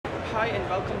hi and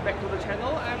welcome back to the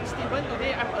channel. I'm Steven.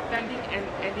 Today I'm attending an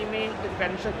anime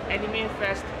convention,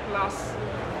 Animefest Plus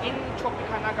in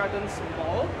Tropicana Gardens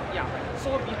Mall. Yeah,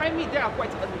 so behind me there are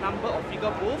quite a number of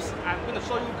figure booths. I'm going to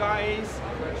show you guys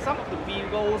some of the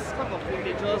visuals, some of the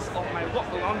images of my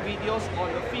walk around videos on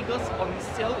the figures on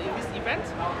sale in this event.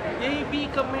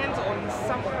 Maybe comment on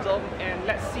some of them and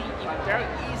let's see if there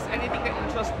is anything that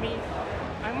interests me.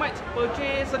 I might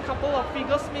purchase a couple of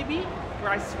figures, maybe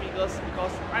price figures,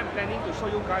 because I'm planning to show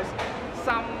you guys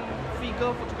some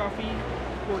figure photography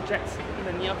projects in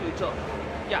the near future.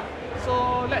 Yeah,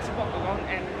 so let's walk around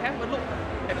and have a look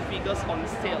at the figures on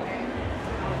sale.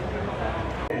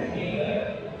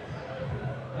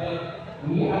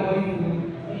 We are going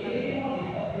to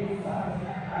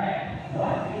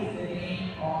what is the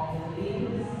name of the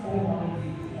latest online.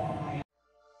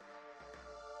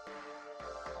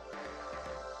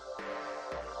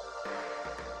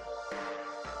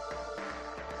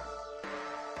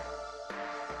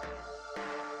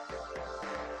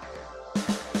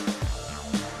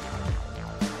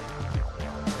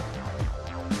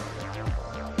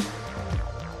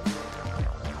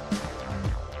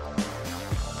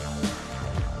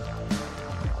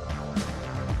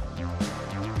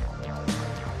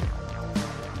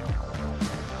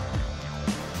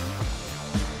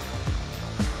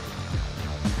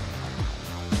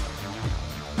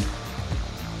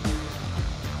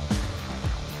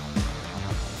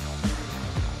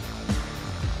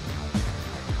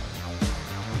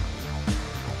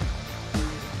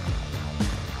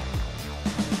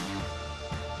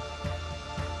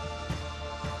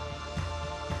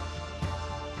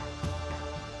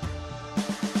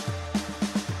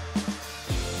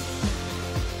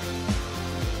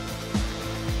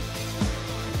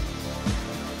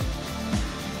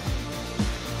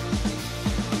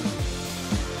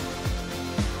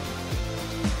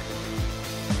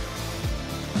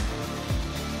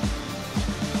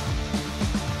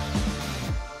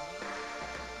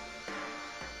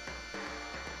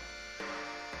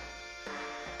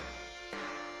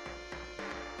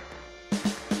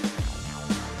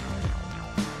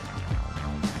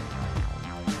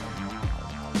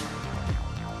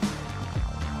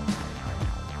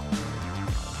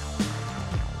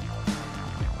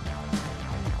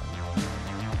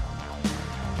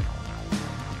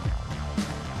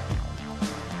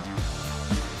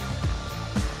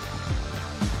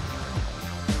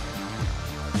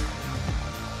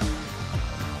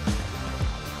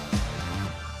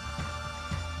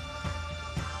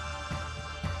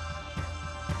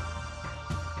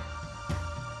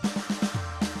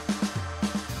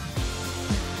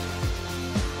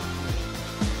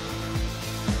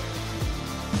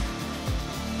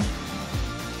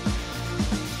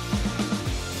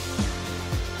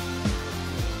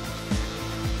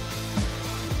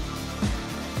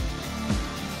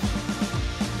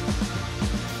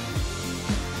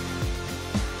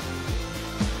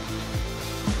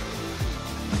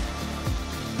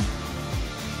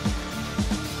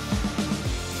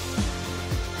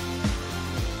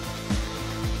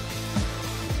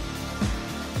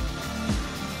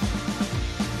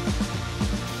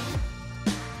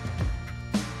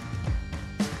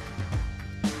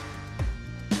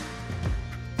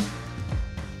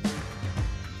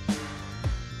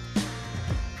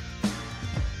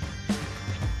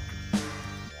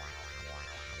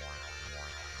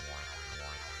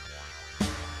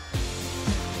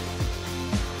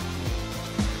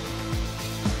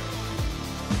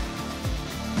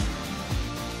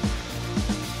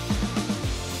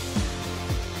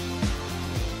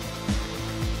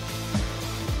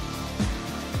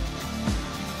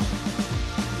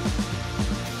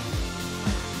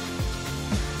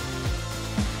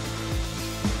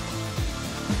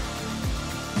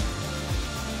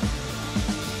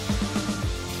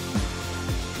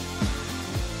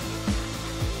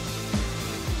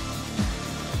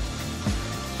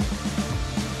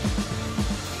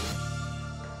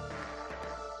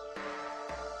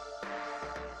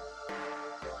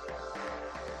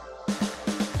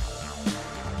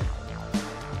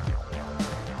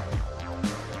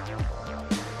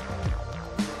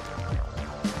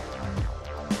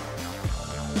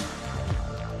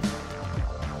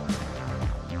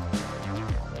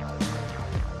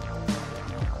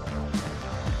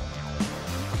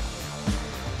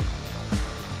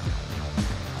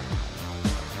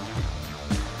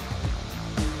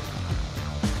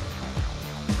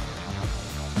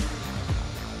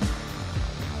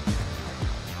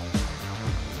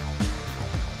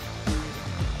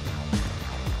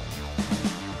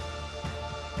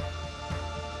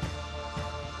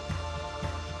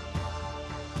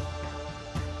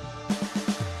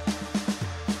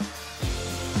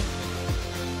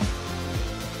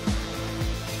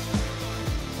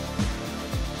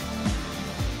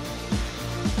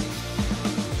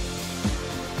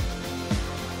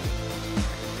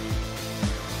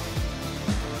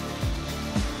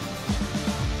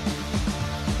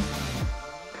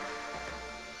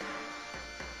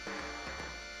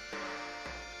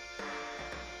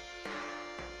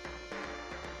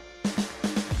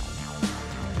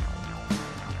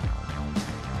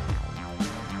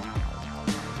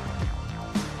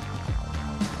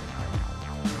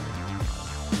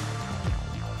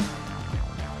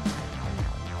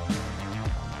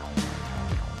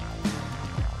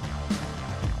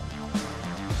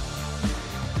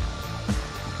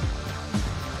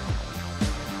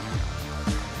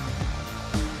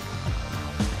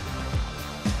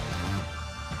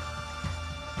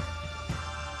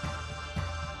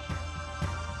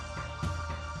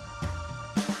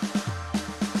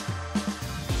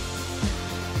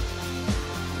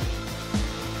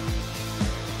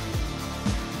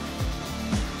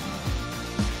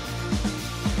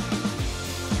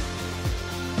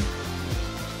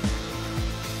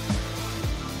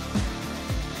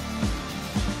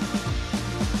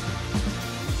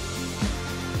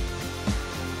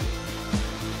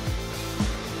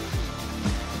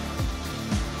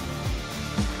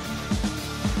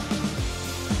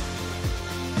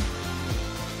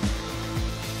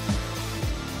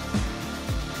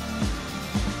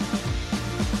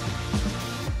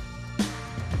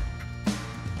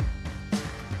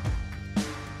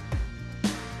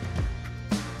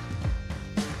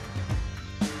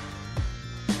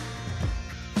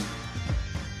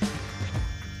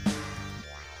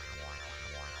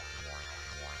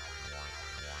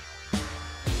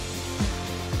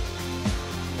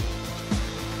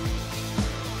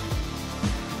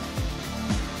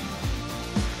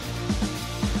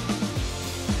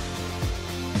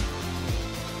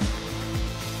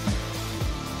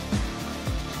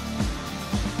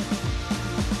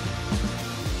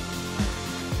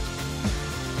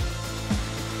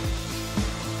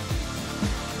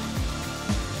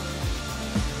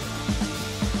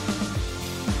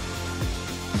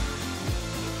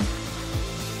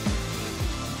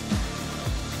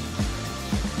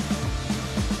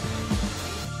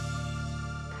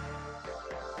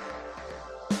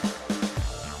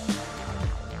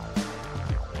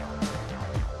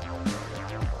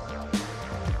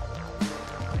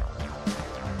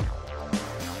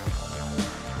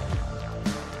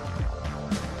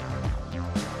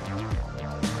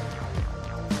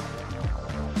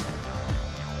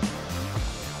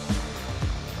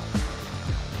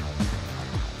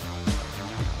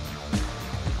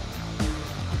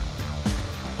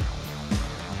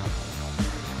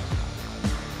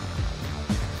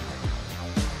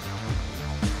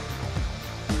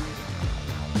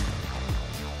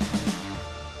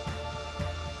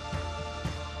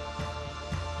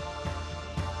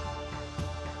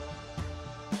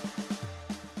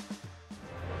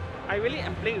 really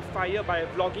am playing with fire by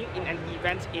vlogging in an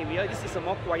event area. This is a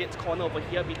more quiet corner over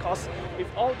here because with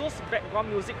all those background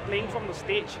music playing from the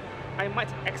stage, I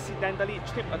might accidentally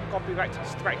trip a copyright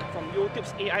strike from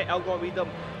YouTube's AI algorithm.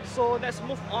 So let's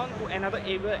move on to another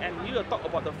area and we will talk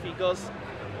about the figures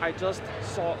I just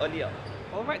saw earlier.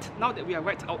 Alright, now that we are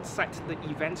right outside the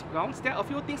event grounds, there are a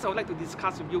few things I would like to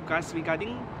discuss with you guys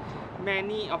regarding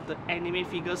many of the anime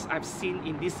figures I've seen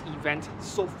in this event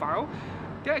so far.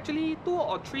 There are actually 2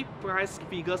 or 3 price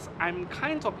figures I'm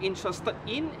kind of interested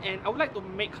in and I would like to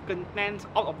make content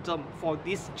out of them for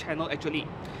this channel actually.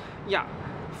 Yeah,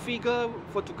 figure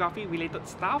photography related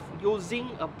stuff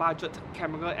using a budget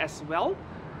camera as well.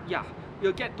 Yeah,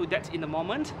 we'll get to that in a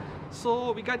moment.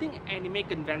 So regarding anime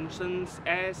conventions,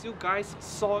 as you guys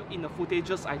saw in the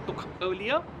footages I took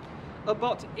earlier,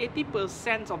 about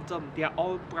 80% of them, they are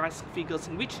all price figures,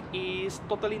 which is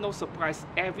totally no surprise.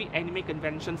 Every anime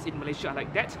conventions in Malaysia are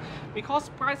like that because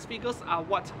price figures are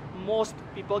what most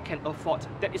people can afford.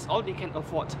 That is all they can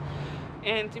afford.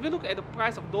 And if you look at the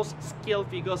price of those scale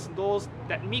figures, those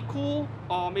that Miku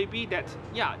or maybe that,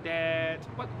 yeah, that,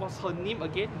 what was her name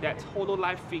again? That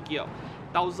Hololive figure,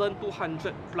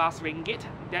 1,200 plus ringgit.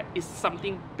 That is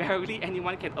something barely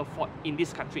anyone can afford in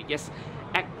this country. Yes,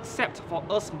 except for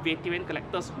us veteran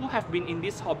collectors who have been in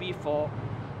this hobby for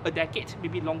a decade,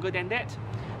 maybe longer than that.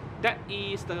 That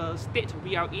is the state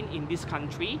we are in this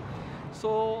country.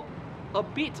 So a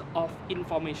bit of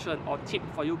information or tip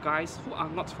for you guys who are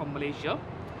not from Malaysia.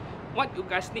 What you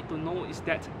guys need to know is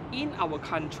that in our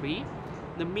country,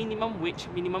 the minimum wage,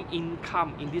 minimum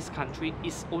income in this country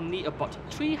is only about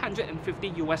 350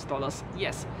 US dollars.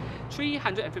 Yes,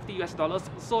 350 US dollars.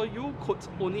 So you could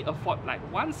only afford like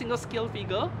one single scale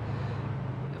figure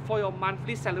for your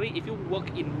monthly salary if you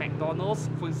work in McDonald's,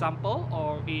 for example,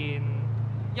 or in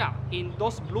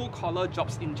those blue collar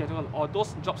jobs in general, or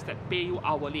those jobs that pay you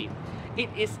hourly. It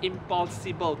is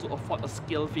impossible to afford a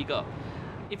scale figure.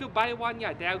 If you buy one,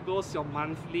 yeah, there goes your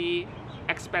monthly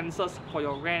expenses for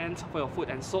your rent, for your food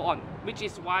and so on, which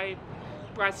is why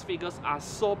price figures are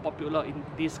so popular in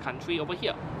this country over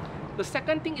here. The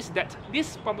second thing is that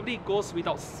this probably goes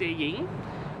without saying.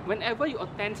 Whenever you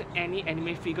attend any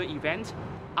anime figure event,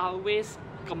 always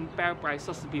compare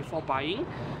prices before buying.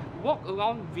 Walk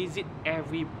around, visit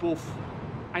every booth.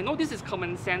 I know this is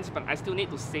common sense, but I still need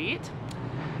to say it.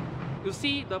 You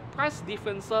see, the price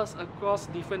differences across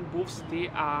different booths, they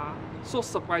are so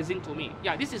surprising to me.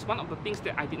 Yeah, this is one of the things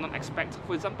that I did not expect.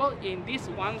 For example, in this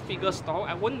one figure store,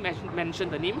 I won't mention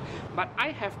the name, but I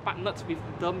have partnered with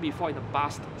them before in the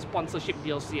past, sponsorship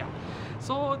deals. Yeah.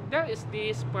 So there is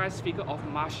this price figure of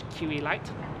Marsh Kirilight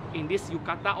in this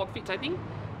yukata outfit, I think.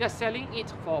 They're selling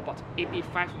it for about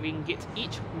 85 ringgit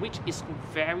each, which is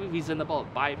very reasonable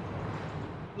by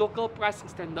local price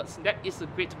standards. That is a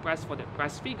great price for that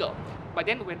price figure. But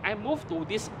then when I moved to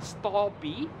this store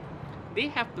B, they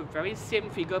have the very same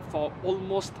figure for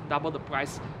almost double the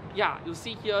price. Yeah, you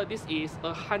see here, this is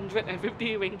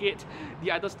 150 ringgit. The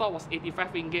other store was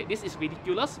 85 ringgit. This is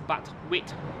ridiculous, but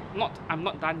wait, I'm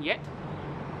not done yet.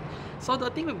 So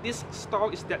the thing with this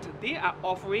store is that they are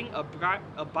offering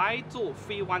a buy 2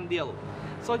 free 1 deal.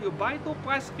 So you buy 2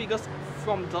 price figures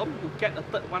from them, you get a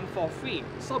third one for free.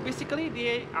 So basically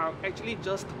they are actually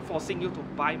just forcing you to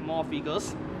buy more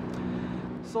figures.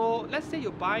 So let's say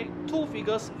you buy 2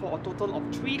 figures for a total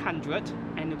of 300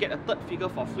 and you get a third figure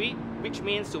for free, which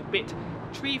means you paid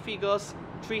 3 figures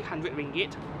 300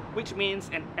 ringgit, which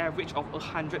means an average of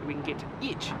 100 ringgit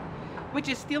each, which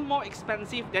is still more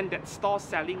expensive than that store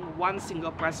selling one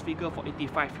single price figure for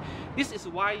 85. This is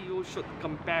why you should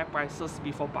compare prices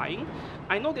before buying.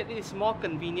 I know that it is more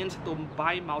convenient to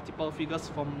buy multiple figures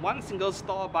from one single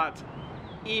store, but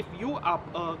if you are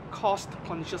a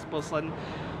cost-conscious person,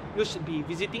 you should be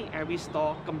visiting every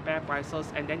store, compare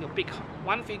prices, and then you pick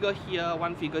one figure here,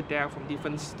 one figure there from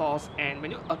different stores, and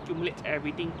when you accumulate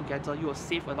everything together, you will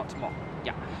save a lot more.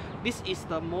 Yeah, this is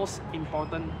the most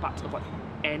important part about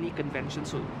any convention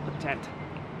to attend.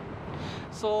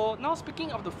 So now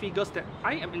speaking of the figures that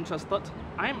I am interested,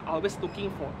 I am always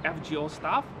looking for FGO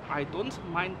stuff. I don't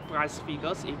mind price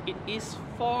figures if it is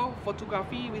for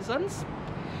photography reasons.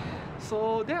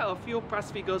 So there are a few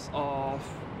price figures of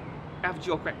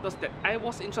FGO characters that I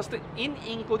was interested in,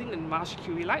 including the Marsh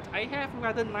Kirilight. I have a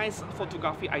rather nice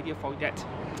photography idea for that.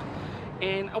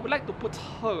 And I would like to put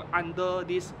her under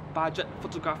this budget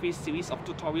photography series of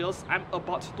tutorials I'm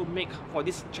about to make for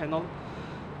this channel,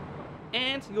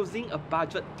 and using a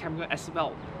budget camera as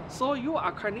well. So you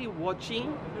are currently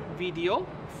watching video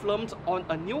filmed on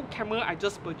a new camera I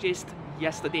just purchased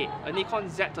yesterday, a Nikon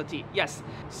Z30. Yes,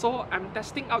 so I'm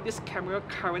testing out this camera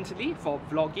currently for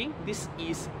vlogging. This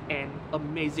is an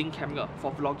amazing camera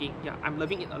for vlogging. Yeah, I'm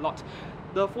loving it a lot.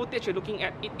 The footage you're looking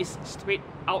at, it is straight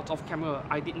out of camera.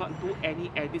 I did not do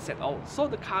any edits at all. So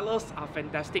the colors are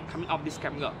fantastic coming out of this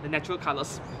camera, the natural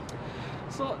colors.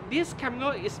 So this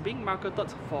camera is being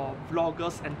marketed for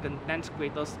vloggers and content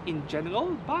creators in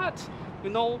general, but you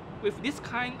know, with this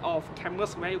kind of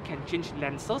cameras where you can change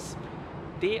lenses,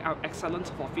 they are excellent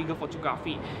for figure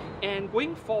photography. And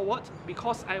going forward,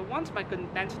 because I want my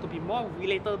content to be more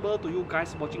relatable to you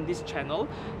guys watching this channel,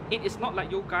 it is not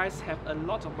like you guys have a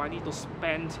lot of money to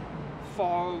spend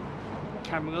for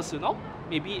cameras, you know,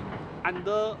 maybe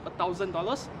under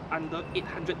 $1,000, under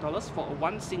 $800 for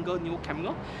one single new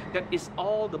camera. That is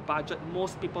all the budget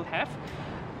most people have.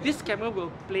 This camera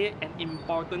will play an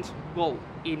important role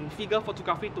in figure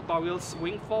photography tutorials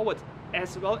going forward,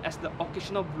 as well as the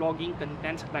occasional vlogging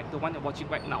content like the one you're watching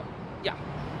right now. Yeah.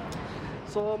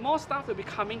 So more stuff will be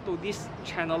coming to this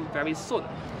channel very soon.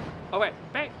 Alright,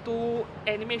 back to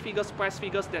anime figures, price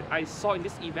figures that I saw in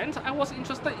this event. I was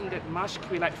interested in that Marsh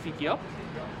Krillite figure.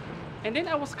 And then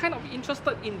I was kind of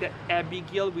interested in that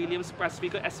Abigail Williams price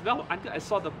figure as well until I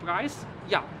saw the price.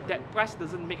 Yeah, that price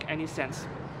doesn't make any sense.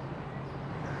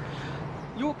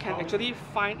 You can actually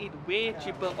find it way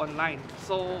cheaper online.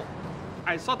 So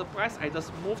I saw the price, I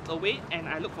just moved away and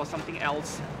I looked for something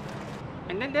else.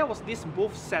 And then there was this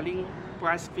booth selling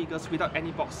price figures without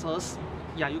any boxes.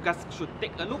 Yeah, you guys should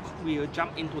take a look. We'll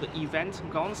jump into the event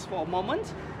grounds for a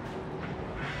moment.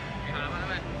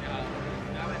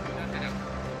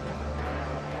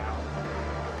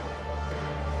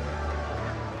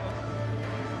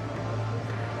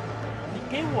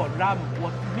给我 RAM， 我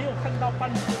没有看到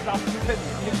半只 RAM 在里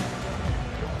面。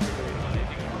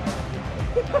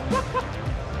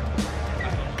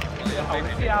好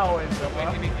笑哎，怎么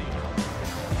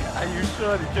 ？Are you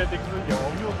sure？ 你确定是有？我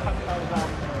没有看到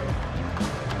RAM。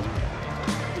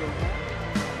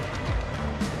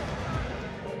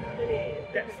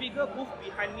 That figure booth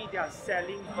behind me, they are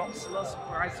selling boxless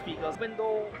price figures, even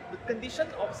though the condition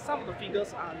of some of the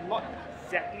figures are not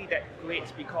exactly that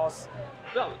great, because,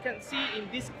 well, you can see in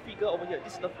this figure over here,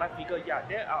 this Love Life figure, yeah,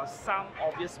 there are some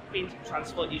obvious paint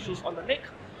transfer issues on the neck.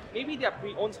 Maybe they are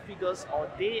pre-owned figures or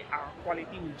they are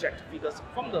quality reject figures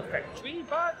from the factory,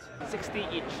 but 60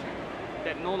 each.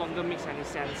 That no longer makes any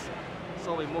sense.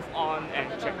 So we move on and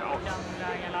check out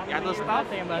the other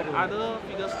stuff in other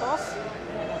figure stores.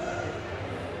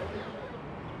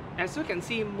 As you can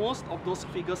see, most of those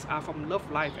figures are from Love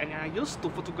Life, and I used to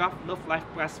photograph Love Life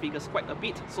press figures quite a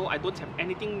bit, so I don't have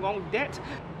anything wrong with that.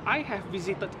 I have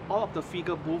visited all of the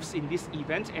figure booths in this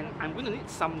event, and I'm going to need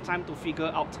some time to figure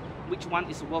out which one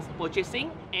is worth purchasing,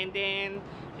 and then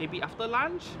maybe after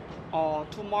lunch or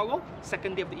tomorrow,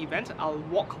 second day of the event, I'll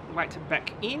walk right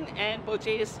back in and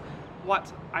purchase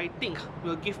what I think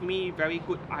will give me very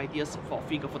good ideas for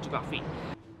figure photography.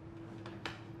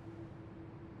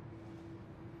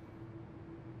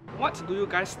 What do you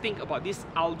guys think about these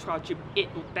ultra cheap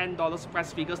 $8 to $10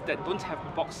 price figures that don't have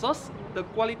boxes? The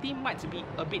quality might be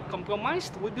a bit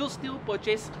compromised. Would you still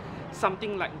purchase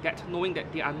something like that knowing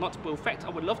that they are not perfect? I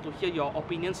would love to hear your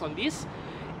opinions on this.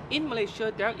 In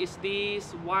Malaysia, there is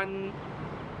this one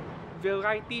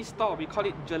variety store, we call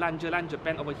it Jalan Jalan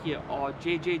Japan over here, or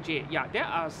JJJ. Yeah, there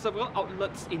are several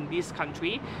outlets in this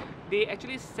country. They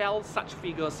actually sell such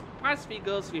figures, price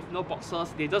figures with no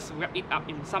boxes. They just wrap it up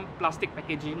in some plastic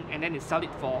packaging and then they sell it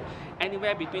for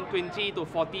anywhere between 20 to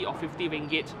 40 or 50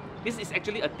 ringgit. This is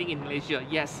actually a thing in Malaysia,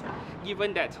 yes,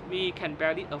 given that we can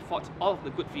barely afford all of the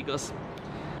good figures.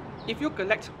 If you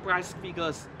collect price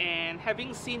figures and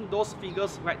having seen those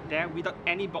figures right there without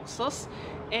any boxes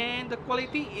and the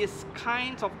quality is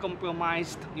kind of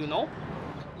compromised, you know,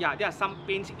 yeah, there are some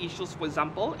paint issues, for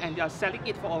example, and they are selling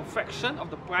it for a fraction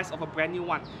of the price of a brand new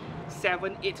one,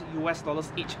 $7-8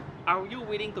 US each. Are you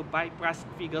willing to buy price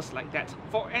figures like that?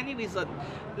 For any reason,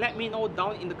 let me know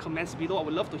down in the comments below. I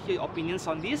would love to hear your opinions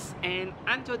on this, and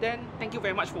until then, thank you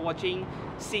very much for watching.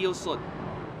 See you soon.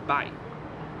 Bye.